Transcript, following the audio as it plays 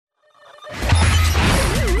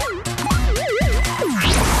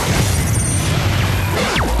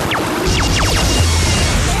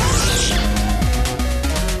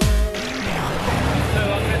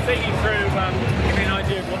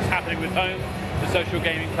social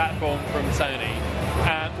gaming platform from Sony.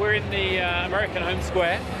 We're in the American Home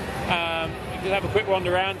Square. You can have a quick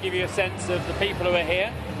wander around, give you a sense of the people who are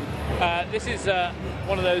here. This is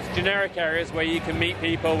one of those generic areas where you can meet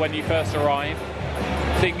people when you first arrive.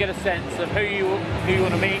 So you can get a sense of who you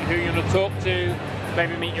want to meet, who you want to talk to,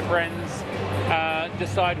 maybe meet your friends,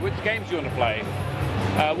 decide which games you want to play.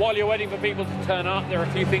 While you're waiting for people to turn up, there are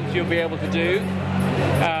a few things you'll be able to do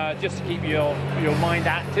just to keep your mind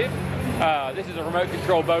active. This is a remote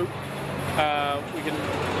control boat we can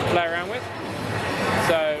play around with.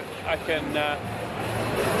 So I can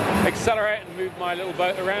accelerate and move my little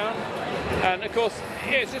boat around. And of course,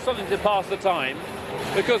 it's just something to pass the time,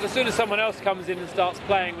 because as soon as someone else comes in and starts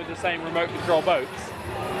playing with the same remote control boats,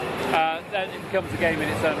 then it becomes a game in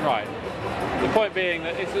its own right. The point being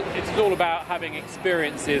that it's all about having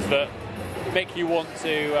experiences that make you want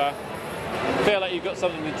to feel like you've got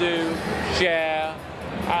something to do, share,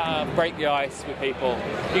 break the ice with people.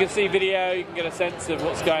 You can see video, you can get a sense of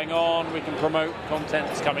what's going on, we can promote content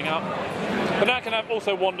that's coming up. But now I can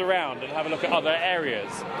also wander around and have a look at other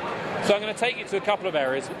areas. So I'm going to take you to a couple of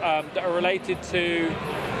areas that are related to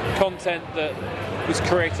content that was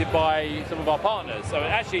created by some of our partners. So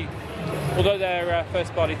actually, although they're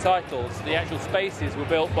first-party titles, the actual spaces were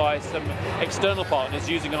built by some external partners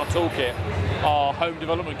using our toolkit, our home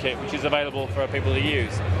development kit, which is available for people to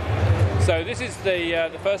use. So this is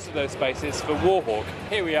the first of those spaces for Warhawk.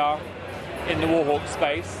 Here we are in the Warhawk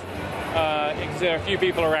space. You can see there are a few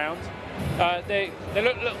people around. They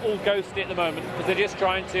look all ghosty at the moment because they're just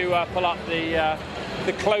trying to pull up the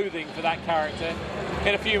clothing for that character.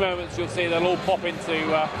 In a few moments you'll see they'll all pop into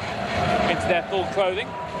their full clothing.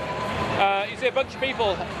 You see a bunch of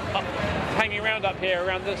people hanging around up here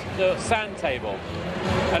around the sand table.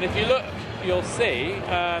 And if you look, you'll see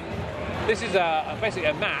this is basically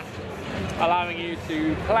a map allowing you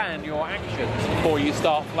to plan your actions before you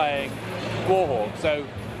start playing Warhawk. So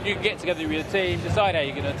you can get together with your team, decide how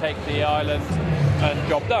you're going to take the island, and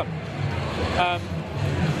job done.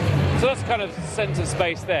 So that's kind of centre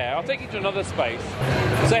space there. I'll take you to another space.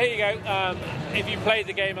 So here you go. If you played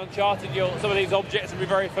the game Uncharted, some of these objects will be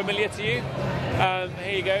very familiar to you.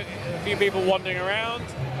 Here you go. A few people wandering around.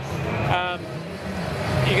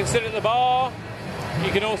 You can sit at the bar.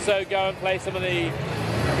 You can also go and play some of the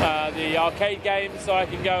arcade games. So I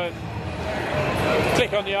can go and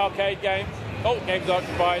click on the arcade game. Oh, game's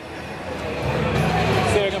occupied.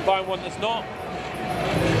 See if I can find one that's not.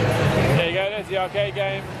 There you go, there's the arcade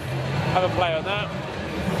game. Have a play on that.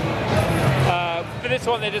 For this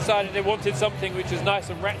one they decided they wanted something which is nice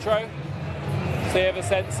and retro. So you have a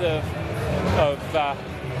sense of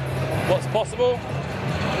what's possible.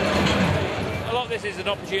 A lot of this is an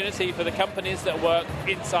opportunity for the companies that work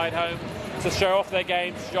inside home to show off their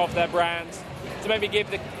games, show off their brands, to maybe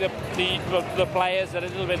give the players a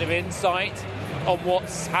little bit of insight on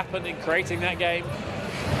what's happened in creating that game,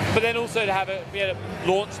 but then also to be able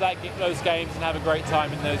to launch those games and have a great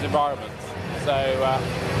time in those environments. So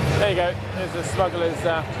there you go. There's the smuggler's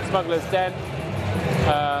den.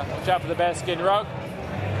 Watch out for the bearskin rug,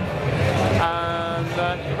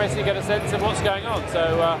 and you basically get a sense of what's going on.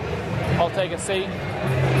 So I'll take a seat.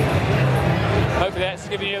 Hopefully that's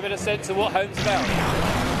giving you a bit of sense of what home's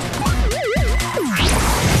about.